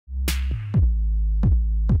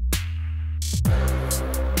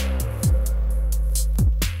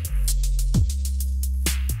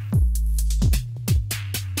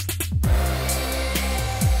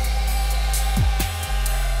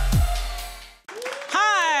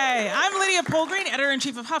Polgreen,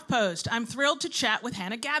 editor-in-chief of HuffPost. I'm thrilled to chat with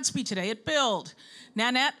Hannah Gadsby today at Build.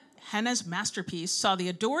 Nanette, Hannah's masterpiece, saw the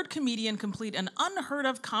adored comedian complete an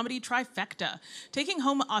unheard-of comedy trifecta, taking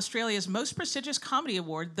home Australia's most prestigious comedy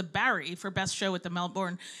award, the Barry, for Best Show at the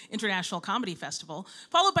Melbourne International Comedy Festival,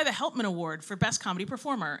 followed by the Helpman Award for Best Comedy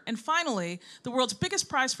Performer, and finally, the world's biggest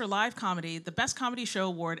prize for live comedy, the Best Comedy Show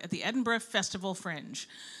Award at the Edinburgh Festival Fringe.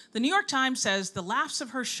 The New York Times says the laughs of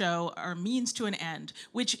her show are a means to an end,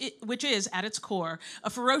 which is, at its core, a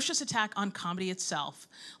ferocious attack on comedy itself.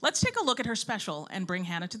 Let's take a look at her special and bring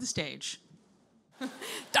Hannah to the stage.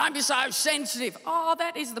 Don't be so sensitive. Oh,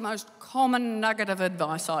 that is the most common nugget of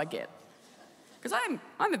advice I get. Because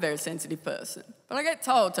I'm a very sensitive person. But I get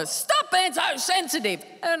told to stop being so sensitive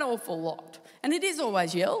an awful lot. And it is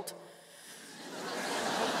always yelled,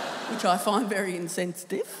 which I find very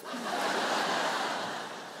insensitive.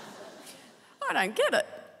 I don't get it.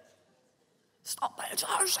 Stop being so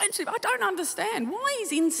sensitive. I don't understand. Why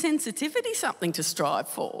is insensitivity something to strive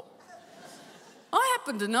for? I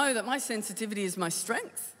happen to know that my sensitivity is my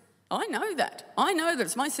strength. I know that. I know that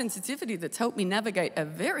it's my sensitivity that's helped me navigate a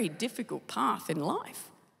very difficult path in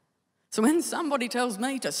life. So when somebody tells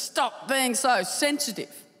me to stop being so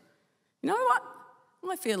sensitive, you know what?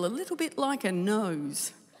 I feel a little bit like a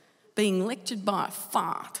nose being lectured by a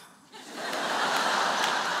fart.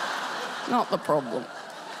 Not the problem.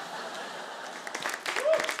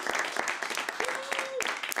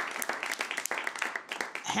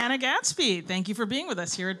 Hannah Gadsby, thank you for being with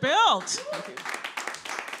us here at Build. Thank you.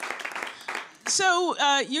 So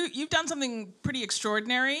you've done something pretty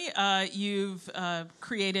extraordinary. You've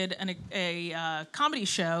created a comedy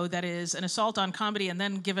show that is an assault on comedy and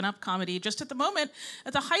then given up comedy just at the moment,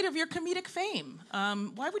 at the height of your comedic fame.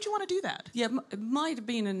 Why would you want to do that? Yeah, it might have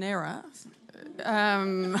been an error.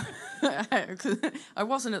 I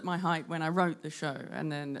wasn't at my height when I wrote the show,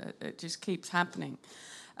 and then it just keeps happening.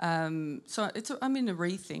 So I'm in a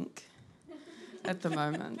rethink at the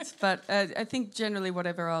moment. But I think generally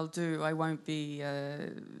whatever I'll do, I won't be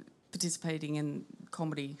participating in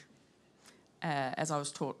comedy as I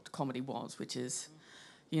was taught comedy was, which is,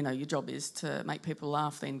 you know, your job is to make people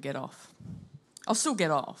laugh, then get off. I'll still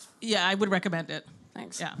get off. Yeah, I would recommend it.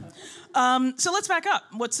 Thanks. Yeah. So let's back up.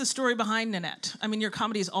 What's the story behind Nanette? I mean, your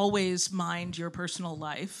comedy's always mined your personal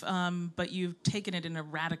life, but you've taken it in a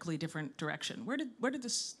radically different direction. Where did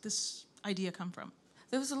this idea come from?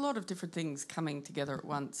 There was a lot of different things coming together at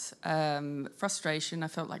once. Frustration. I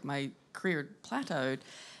felt like my career had plateaued,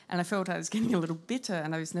 and I felt I was getting a little bitter,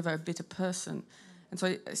 and I was never a bitter person. And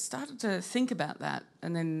so I started to think about that,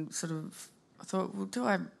 and then sort of I thought, well, do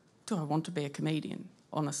I want to be a comedian,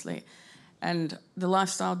 honestly? And the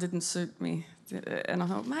lifestyle didn't suit me. And I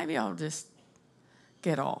thought, maybe I'll just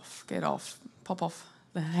get off, pop off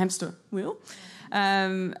the hamster wheel.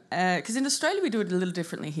 Because in Australia we do it a little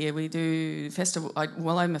differently here. We do festival.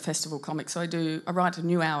 I'm a festival comic, so I write a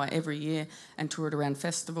new hour every year and tour it around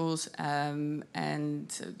festivals, and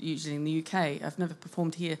usually in the UK. I've never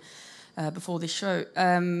performed here before this show.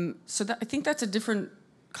 So I think that's a different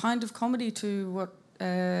kind of comedy to what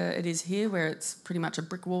it is here, where it's pretty much a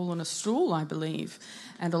brick wall and a stool, I believe,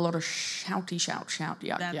 and a lot of shout,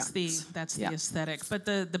 yuck. That's the aesthetic. But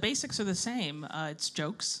the basics are the same. It's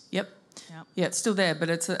jokes. Yep. Yeah, it's still there, but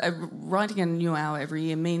it's writing a new hour every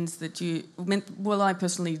year means that I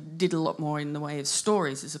personally did a lot more in the way of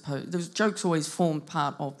stories as opposed. Those jokes always formed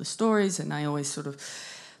part of the stories, and I always sort of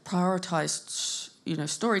prioritised,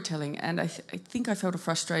 storytelling. And I think I felt a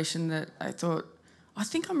frustration that I thought, I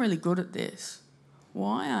think I'm really good at this.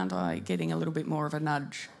 Why aren't I getting a little bit more of a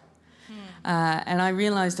nudge? And I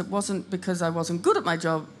realised it wasn't because I wasn't good at my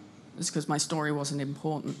job, it's because my story wasn't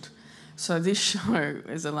important. So this show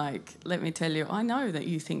is let me tell you, I know that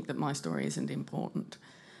you think that my story isn't important.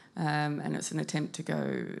 And it's an attempt to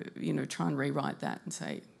go, try and rewrite that and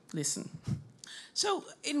say, listen. So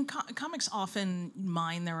comics often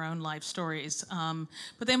mine their own life stories,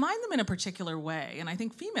 but they mine them in a particular way. And I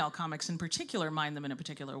think female comics in particular mine them in a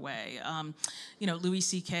particular way. Louis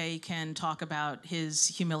C.K. can talk about his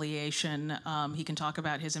humiliation. He can talk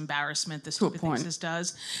about his embarrassment, the stupid things he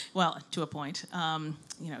does. Well, to a point.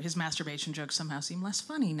 His masturbation jokes somehow seem less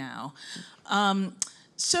funny now.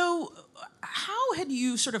 So how had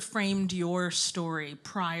you sort of framed your story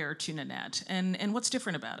prior to Nanette, and what's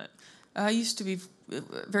different about it? I used to be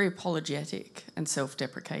very apologetic and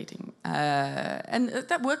self-deprecating, and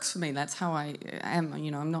that works for me. That's how I am.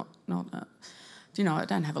 I'm not I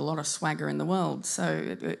don't have a lot of swagger in the world,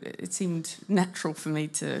 so it seemed natural for me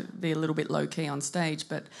to be a little bit low-key on stage.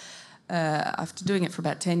 But after doing it for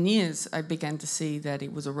about 10 years, I began to see that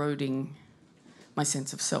it was eroding my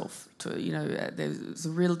sense of self. There's a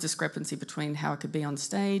real discrepancy between how I could be on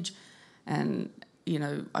stage, and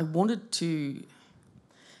I wanted to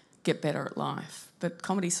get better at life, but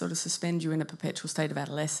comedy sort of suspends you in a perpetual state of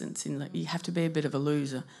adolescence. You have to be a bit of a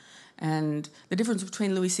loser, and the difference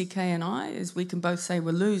between Louis C.K. and I is we can both say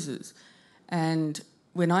we're losers, and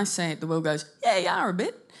when I say it, the world goes, "Yeah, you are a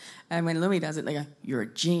bit," and when Louis does it, they go, "You're a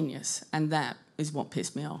genius," and that is what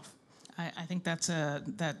pissed me off. I think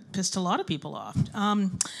that pissed a lot of people off.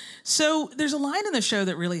 So there's a line in the show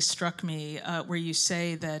that really struck me where you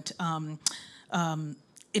say that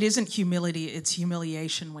it isn't humility, it's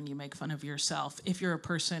humiliation when you make fun of yourself if you're a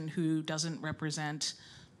person who doesn't represent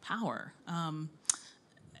power. I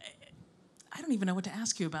don't even know what to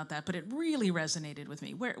ask you about that, but it really resonated with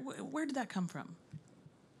me. Where did that come from?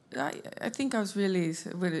 I think I was really,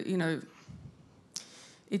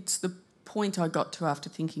 it's the point I got to after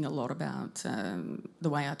thinking a lot about the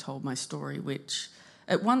way I told my story, which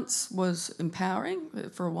at once was empowering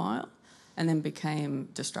for a while and then became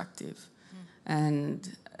destructive.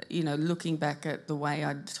 And, looking back at the way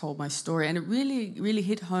I told my story, and it really, really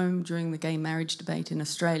hit home during the gay marriage debate in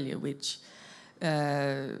Australia, which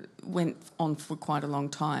went on for quite a long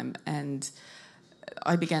time. And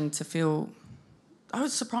I began to feel... I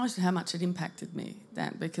was surprised at how much it impacted me,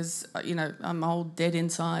 that, because, I'm old, dead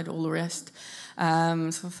inside, all the rest. So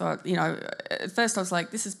I thought, at first I was like,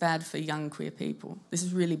 this is bad for young queer people. This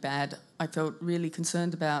is really bad. I felt really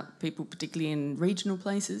concerned about people, particularly in regional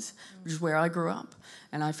places, which is where I grew up,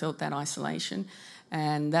 and I felt that isolation.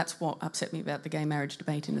 And that's what upset me about the gay marriage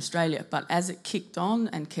debate in Australia. But as it kicked on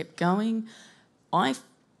and kept going, I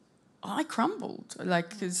crumbled, and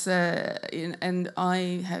I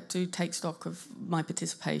had to take stock of my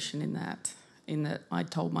participation in that I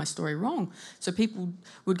told my story wrong. So people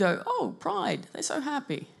would go, "Oh, pride, they're so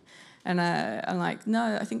happy." And I'm like,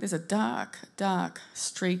 no, I think there's a dark, dark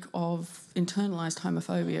streak of internalised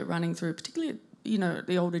homophobia running through, particularly,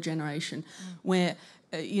 the older generation, where...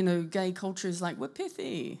 gay culture is like, we're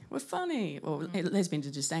pithy, we're funny. Or lesbians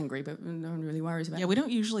are just angry, but no one really worries about it. Yeah, we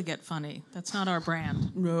don't usually get funny. That's not our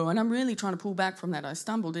brand. No, and I'm really trying to pull back from that. I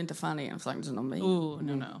stumbled into funny, and I was like, it's not me. Ooh,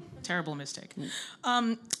 no. Terrible mistake.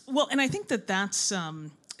 Well, and I think that's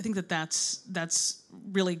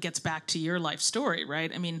really gets back to your life story,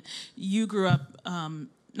 right? I mean, you grew up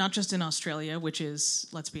not just in Australia, which is,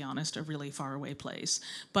 let's be honest, a really far away place,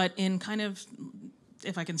 but in kind of...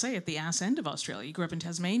 if I can say it, the ass end of Australia. You grew up in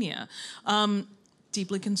Tasmania.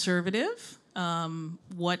 Deeply conservative.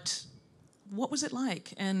 What was it like,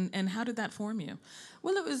 and how did that form you?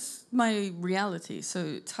 Well, it was my reality, so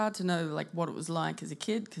it's hard to know what it was like as a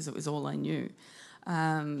kid because it was all I knew.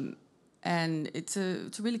 And it's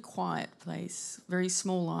a really quiet place, very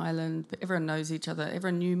small island, but everyone knows each other.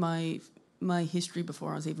 Everyone knew my history before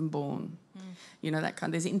I was even born. That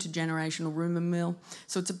kind. There's intergenerational rumour mill,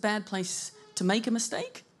 so it's a bad place to make a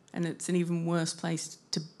mistake, and it's an even worse place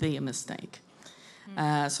to be a mistake.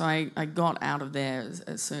 So I got out of there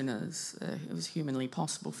as soon as it was humanly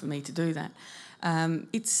possible for me to do that.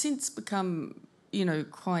 It's since become,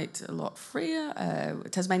 quite a lot freer.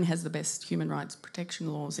 Tasmania has the best human rights protection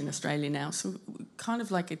laws in Australia now, so kind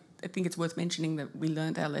of I think it's worth mentioning that we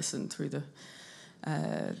learned our lesson through the...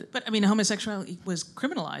 But, I mean, homosexuality was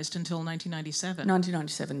criminalised until 1997.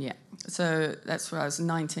 1997, yeah. So that's where I was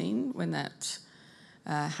 19 when that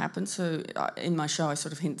happened. So in my show I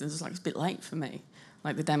sort of hinted, it was it's a bit late for me.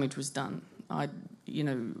 The damage was done. I'd,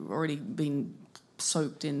 already been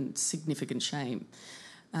soaked in significant shame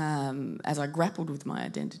as I grappled with my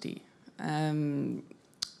identity. It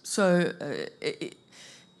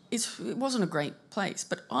wasn't a great place,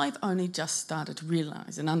 but I've only just started to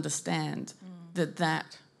realise and understand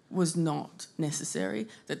that was not necessary,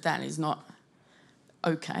 that is not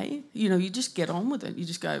okay. You just get on with it. You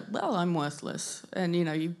just go, well, I'm worthless. And,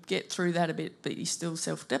 you get through that a bit, but you're still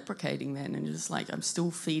self-deprecating then, and you're just I'm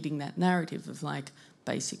still feeding that narrative of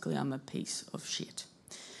basically I'm a piece of shit.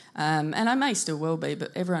 And I may still well be,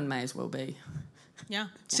 but everyone may as well be. Yeah,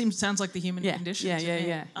 sounds like the human condition.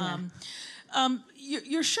 Yeah.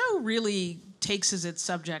 Your show really takes as its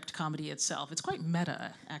subject comedy itself. It's quite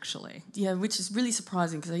meta, actually. Yeah, which is really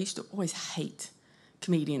surprising because I used to always hate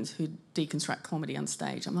comedians who deconstruct comedy on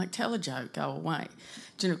stage. I'm like, tell a joke, go away.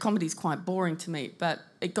 Comedy's quite boring to me, but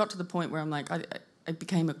it got to the point where I'm like, I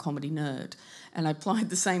became a comedy nerd, and I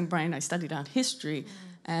applied the same brain. I studied art history,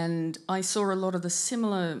 and I saw a lot of the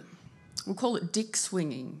similar, we'll call it dick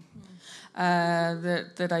swinging,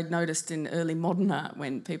 that I'd noticed in early modern art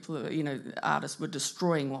when people, artists were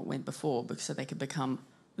destroying what went before so they could become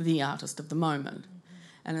the artist of the moment.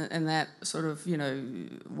 And that sort of,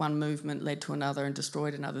 one movement led to another and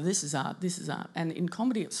destroyed another. This is art, this is art. And in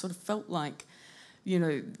comedy, it sort of felt like,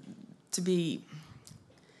 to be,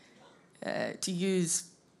 to use,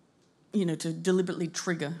 to deliberately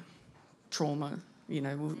trigger trauma,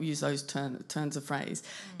 we'll use those turns of phrase,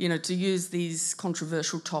 to use these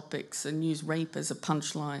controversial topics and use rape as a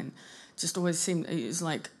punchline just always seemed, it was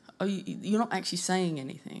like, oh, you're not actually saying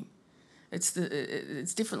anything. It's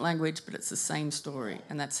different language, but it's the same story,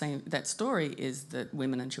 and that story is that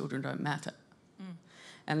women and children don't matter,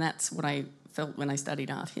 and that's what I felt when I studied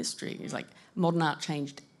art history. It's like modern art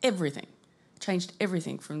changed everything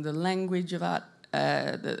from the language of art,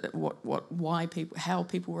 why people, how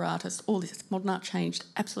people were artists, all this. Modern art changed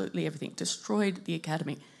absolutely everything, destroyed the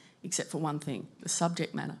academy, except for one thing: the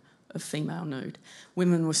subject matter of female nude.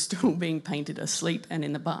 Women were still being painted asleep and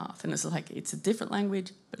in the bath, and it's like, it's a different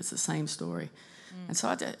language, but it's the same story. And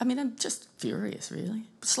so I'm just furious, really.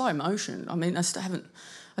 Slow motion. I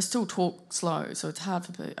still talk slow, so it's hard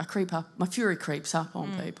for people. I creep up. My fury creeps up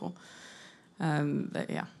on people. But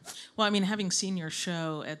yeah. Well, having seen your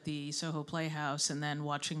show at the Soho Playhouse and then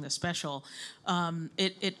watching the special,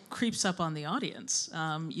 it creeps up on the audience.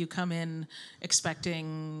 You come in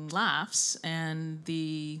expecting laughs, and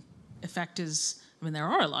the effect is, there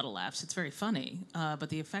are a lot of laughs. It's very funny, but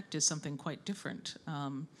the effect is something quite different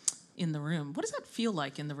in the room. What does that feel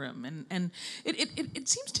like in the room? And it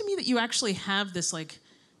seems to me that you actually have this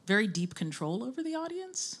very deep control over the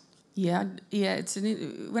audience. Yeah.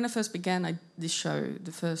 When I first began this show,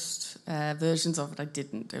 the first versions of it, I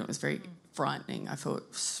didn't. It was very frightening. I felt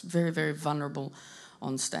very, very vulnerable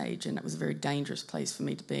on stage, and it was a very dangerous place for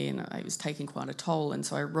me to be, and it was taking quite a toll. And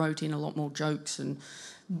so I wrote in a lot more jokes and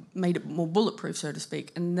made it more bulletproof, so to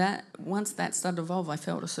speak. And that once that started to evolve, I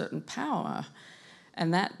felt a certain power,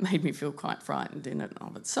 and that made me feel quite frightened in and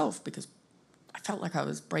of itself, because I felt like I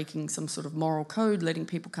was breaking some sort of moral code, letting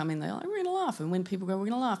people come in, they're like, we're going to laugh. And when people go, we're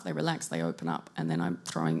going to laugh, they relax, they open up. And then I'm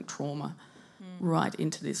throwing trauma right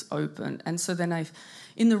into this open. And so then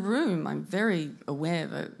in the room, I'm very aware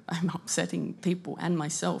that I'm upsetting people and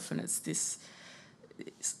myself. And it's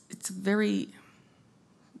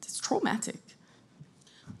traumatic.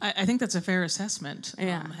 I think that's a fair assessment,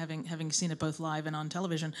 having seen it both live and on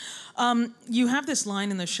television. You have this line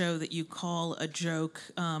in the show that you call a joke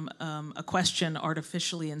a question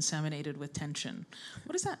artificially inseminated with tension.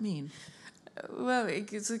 What does that mean? Well,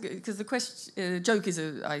 because the joke is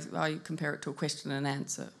I compare it to a question and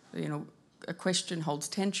answer. A question holds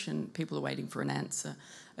tension. People are waiting for an answer.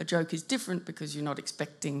 A joke is different because you're not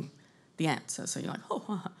expecting the answer, so you're like,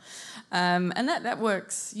 oh, and that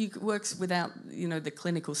works. Works without the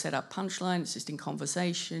clinical setup punchline. It's just in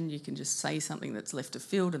conversation. You can just say something that's left of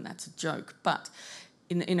field, and that's a joke. But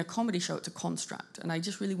in a comedy show, it's a construct, and I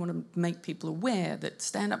just really want to make people aware that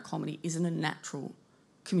stand-up comedy isn't a natural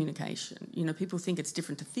communication. People think it's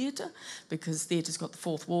different to theatre because theatre's got the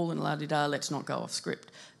fourth wall and la-di-da, let's not go off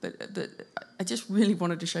script. But I just really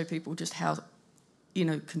wanted to show people just how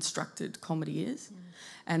constructed comedy is.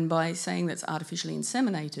 And by saying that's artificially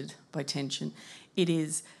inseminated by tension, it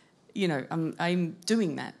is, I'm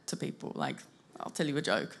doing that to people. Like, I'll tell you a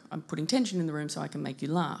joke. I'm putting tension in the room so I can make you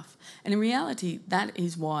laugh. And in reality, that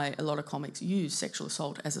is why a lot of comics use sexual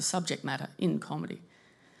assault as a subject matter in comedy.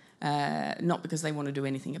 Not because they want to do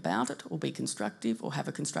anything about it or be constructive or have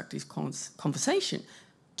a constructive conversation.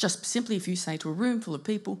 Just simply if you say to a room full of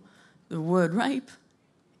people the word rape,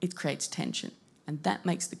 it creates tension. And that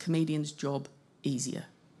makes the comedian's job easier.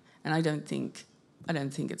 And I don't think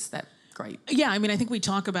it's that great. Yeah, I think we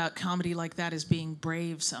talk about comedy like that as being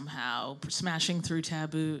brave somehow, smashing through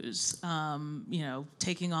taboos,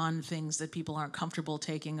 taking on things that people aren't comfortable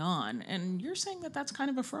taking on. And you're saying that that's kind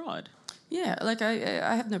of a fraud. Yeah, like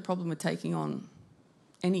I have no problem with taking on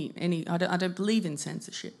any. I don't believe in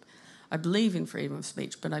censorship. I believe in freedom of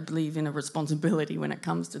speech, but I believe in a responsibility when it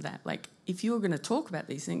comes to that. Like, if you're going to talk about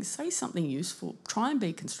these things, say something useful. Try and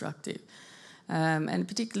be constructive. And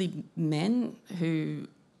particularly men who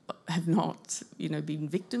have not, been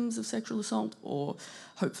victims of sexual assault or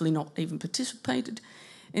hopefully not even participated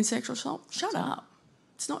in sexual assault, shut up.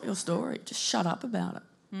 It's not your story. Just shut up about it.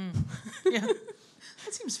 Yeah,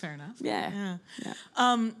 that seems fair enough. Yeah.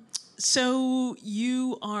 So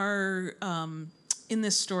you are... in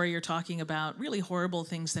this story, you're talking about really horrible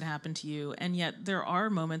things that happen to you, and yet there are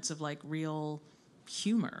moments of real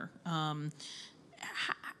humor.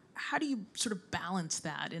 How do you sort of balance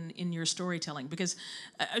that in your storytelling? Because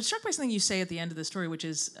I was struck by something you say at the end of the story, which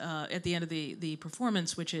is at the end of the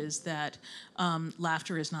performance, which is that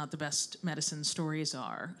laughter is not the best medicine, stories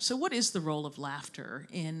are. So what is the role of laughter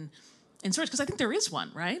in in stories? Because I think there is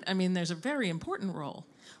one, right? I mean, there's a very important role.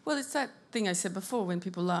 Well, it's that thing I said before, when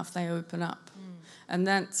people laugh, they open up. And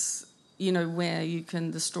that's, where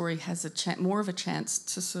the story has more of a chance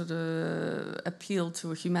to sort of appeal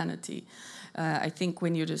to a humanity. I think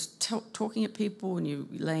when you're just talking at people and you're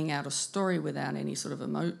laying out a story without any sort of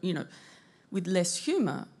with less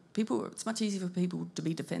humour, it's much easier for people to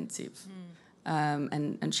be defensive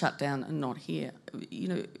and shut down and not hear.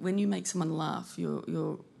 When you make someone laugh,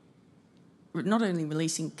 you're not only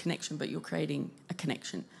releasing connection, but you're creating a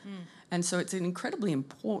connection. And so it's an incredibly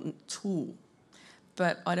important tool,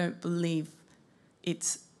 but I don't believe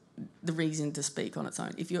it's the reason to speak on its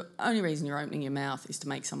own. If your only reason you're opening your mouth is to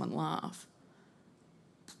make someone laugh,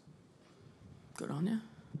 good on you.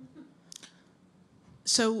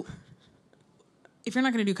 So if you're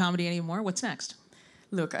not going to do comedy anymore, what's next?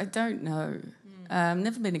 Look, I don't know.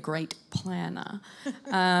 Never been a great planner.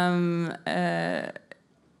 I'm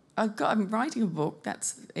writing a book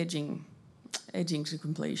that's edging to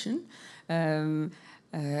completion. And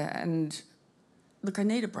look, I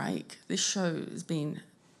need a break. This show has been,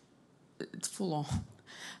 it's full on,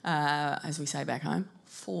 as we say back home,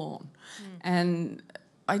 full on. And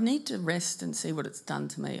I need to rest and see what it's done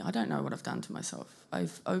to me. I don't know what I've done to myself.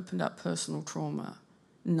 I've opened up personal trauma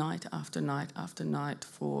night after night after night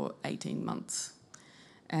for 18 months.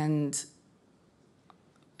 And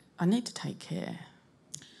I need to take care.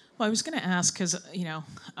 Well, I was going to ask because,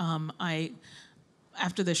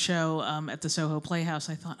 after the show at the Soho Playhouse,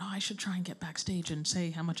 I thought, I should try and get backstage and say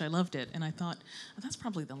how much I loved it. And I thought, that's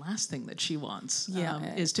probably the last thing that she wants,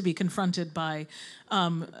 is to be confronted by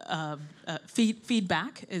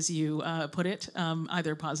feedback, as you put it,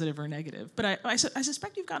 either positive or negative. But I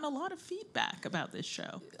suspect you've gotten a lot of feedback about this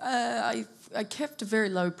show. I kept a very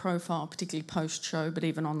low profile, particularly post-show, but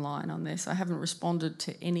even online on this. I haven't responded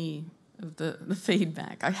to any of the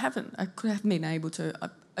feedback. I haven't been able to.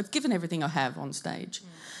 I've given everything I have on stage,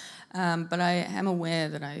 but I am aware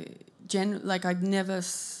that I've never,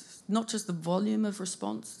 not just the volume of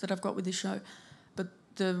response that I've got with this show, but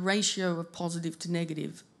the ratio of positive to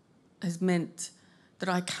negative has meant that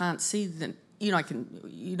I can't see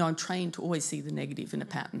I'm trained to always see the negative in a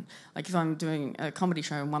pattern. Like if I'm doing a comedy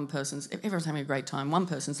show and everyone's having a great time, one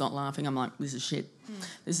person's not laughing, I'm like, this is shit.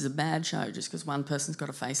 This is a bad show just because one person's got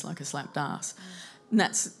a face like a slapped ass. And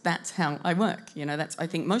that's how I work. I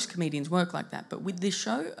think most comedians work like that. But with this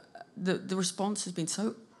show, the response has been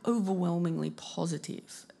so overwhelmingly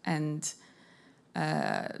positive, and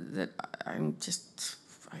that I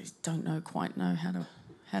don't quite know how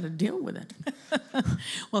to deal with it.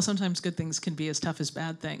 Well, sometimes good things can be as tough as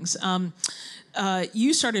bad things.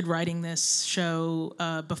 You started writing this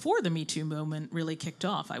show before the Me Too movement really kicked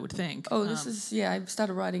off, I would think. Oh, I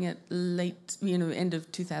started writing it late, end of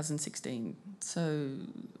 2016. So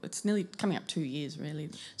it's nearly coming up 2 years,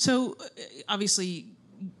 really. So obviously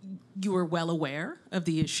you were well aware of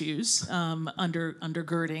the issues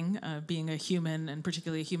undergirding being a human, and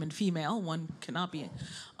particularly a human female. One cannot be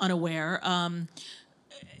unaware.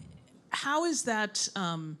 How has that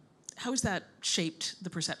shaped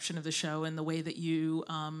the perception of the show and the way that you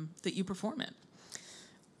perform it?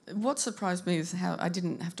 What surprised me is how I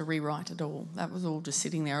didn't have to rewrite it all. That was all just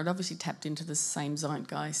sitting there. I'd obviously tapped into the same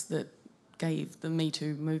zeitgeist that gave the Me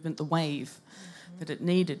Too movement the wave that it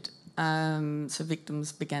needed. So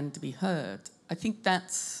victims began to be heard. I think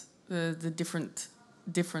that's the different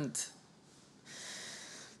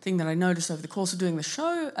thing that I noticed over the course of doing the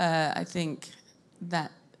show. I think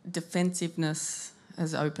that defensiveness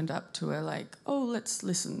has opened up to let's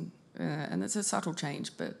listen. And it's a subtle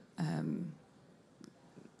change, but I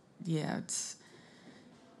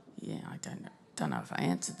don't know if I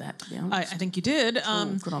answered that, to be honest. I think you did.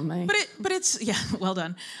 Good on me. But it's well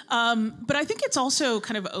done. But I think it's also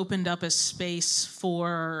kind of opened up a space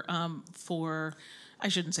for I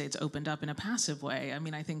shouldn't say it's opened up in a passive way. I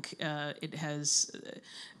mean, I think it has.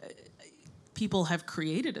 People have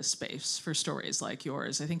created a space for stories like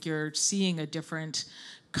yours. I think you're seeing a different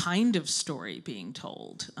kind of story being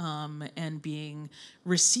told and being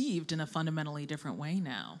received in a fundamentally different way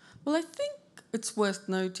now. Well, I think it's worth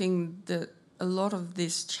noting that a lot of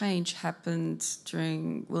this change happened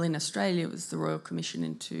in Australia, it was the Royal Commission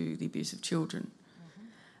into the Abuse of Children.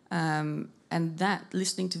 And that,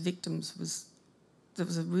 listening to victims, there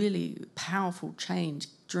was a really powerful change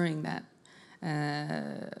during that.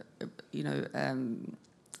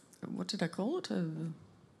 What did I call it?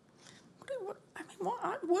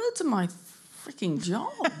 What words am I freaking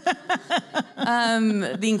job.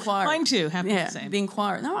 The inquiry. Mine too, happy yeah, to say. The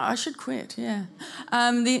inquiry. No, I should quit, yeah. The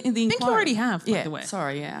inquiry. I think you already have, by the way.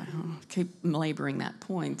 Sorry, yeah. I'll keep labouring that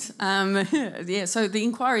point. Yeah, so the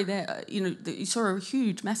inquiry there, you saw a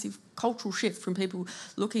huge, massive cultural shift from people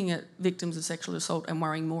looking at victims of sexual assault and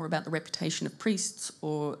worrying more about the reputation of priests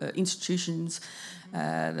or institutions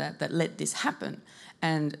that let this happen.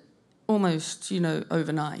 And almost,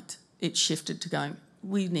 overnight, it shifted to going,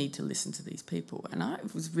 we need to listen to these people. And I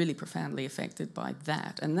was really profoundly affected by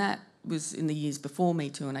that. And that was in the years before Me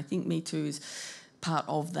Too. And I think Me Too is part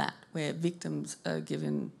of that, where victims are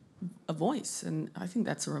given a voice. And I think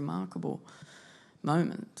that's a remarkable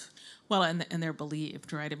moment. Well, and they're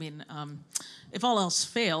believed, right? I mean, if all else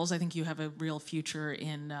fails, I think you have a real future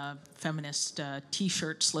in feminist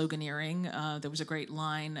T-shirt sloganeering. There was a great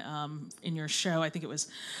line in your show. I think it was,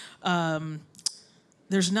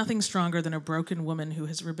 "There's nothing stronger than a broken woman who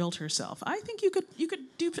has rebuilt herself." I think you could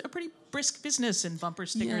do a pretty brisk business in bumper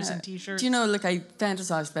stickers and T-shirts. Do you know, look, I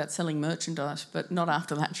fantasised about selling merchandise, but not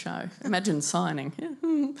after that show. Imagine signing.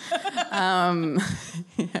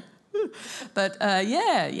 Yeah. But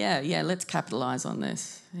let's capitalise on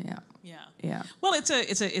this. Yeah. Well,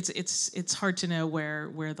 it's hard to know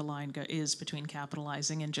where the line is between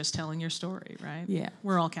capitalising and just telling your story, right? Yeah.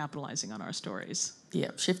 We're all capitalising on our stories.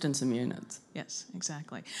 Yeah, shifting some units. Yes,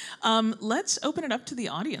 exactly. Let's open it up to the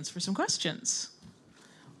audience for some questions.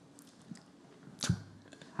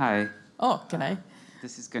 Hi. Oh, g'day.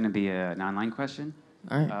 This is going to be an online question.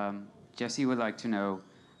 All right. Jessie would like to know,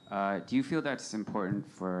 do you feel that it's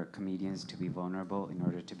important for comedians to be vulnerable in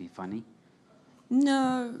order to be funny?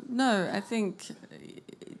 No, I think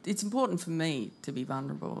it's important for me to be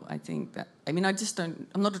vulnerable. I think that, I'm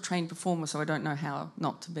not a trained performer, so I don't know how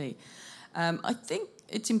not to be. I think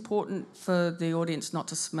it's important for the audience not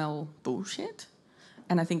to smell bullshit,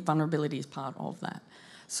 and I think vulnerability is part of that.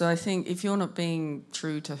 So I think if you're not being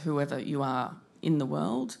true to whoever you are in the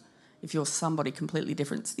world, if you're somebody completely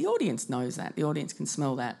different, the audience knows that. The audience can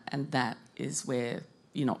smell that, and that is where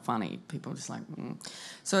you're not funny. People are just like,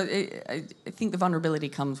 So I think the vulnerability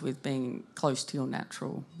comes with being close to your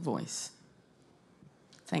natural voice.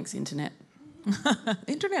 Thanks, Internet.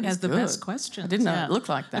 Internet has the best questions. I didn't know it looked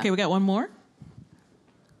like that. Okay, we got one more.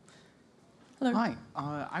 Hello. Hi.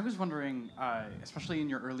 I was wondering, especially in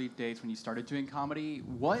your early days when you started doing comedy,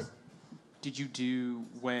 what did you do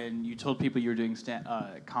when you told people you were doing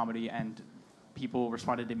comedy and people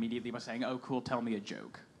responded immediately by saying, "Oh, cool, tell me a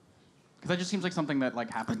joke"? Because that just seems like something that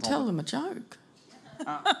happens. Tell them a joke.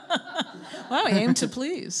 Well, aim to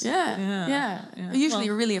please. Yeah. Usually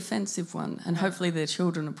a really offensive one, and hopefully their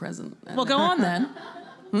children are present. Well, go on then.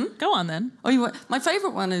 Go on then. Oh, my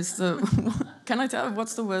favourite one is the. Can I tell?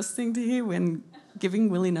 What's the worst thing to hear when giving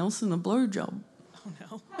Willie Nelson a blowjob? Oh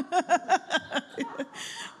no.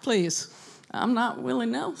 Please. I'm not Willie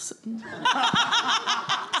Nelson.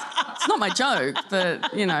 It's not my joke,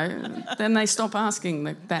 but then they stop asking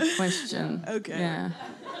that question. Okay. Yeah.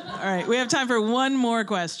 All right, we have time for one more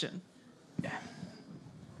question. Yeah.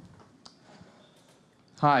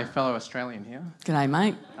 Hi, fellow Australian here. G'day,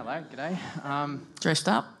 mate. Hello, g'day. Dressed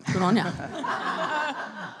up. Good on ya.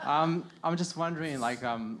 I'm just wondering,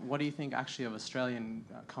 what do you think actually of Australian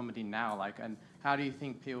comedy now? And how do you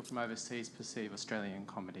think people from overseas perceive Australian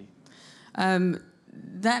comedy?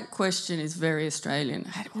 That question is very Australian.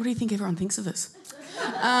 What do you think everyone thinks of us?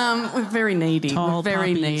 We're very needy. Tall we're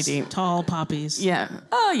very poppies. needy. Tall poppies. Yeah.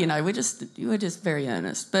 Oh, we're just very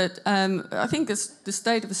earnest. But I think the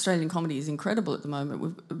state of Australian comedy is incredible at the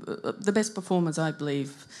moment. The best performers, I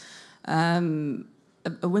believe, are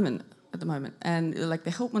women at the moment. And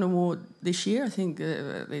the Helpman Award this year, I think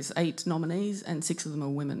there's 8 nominees and 6 of them are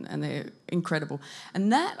women, and they're incredible.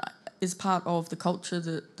 And that is part of the culture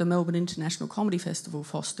that the Melbourne International Comedy Festival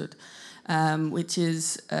fostered, which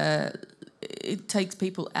is it takes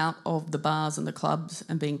people out of the bars and the clubs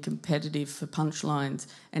and being competitive for punchlines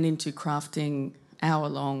and into crafting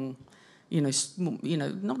hour-long,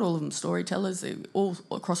 not all of them storytellers, all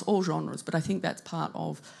across all genres, but I think that's part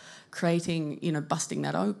of creating, busting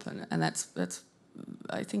that open, and that's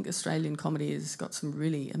I think Australian comedy has got some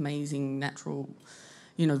really amazing natural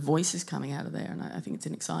voices coming out of there, and I think it's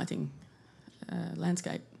an exciting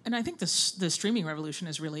landscape. And I think the streaming revolution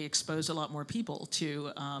has really exposed a lot more people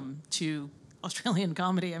to Australian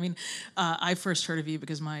comedy. I mean, I first heard of you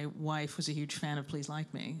because my wife was a huge fan of Please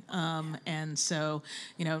Like Me, and so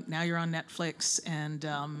now you're on Netflix, and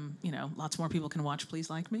lots more people can watch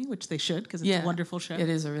Please Like Me, which they should because it's a wonderful show. It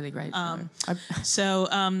is a really great show. So,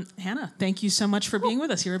 Hannah, thank you so much for being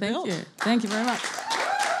with us here at Build. Thank you very much.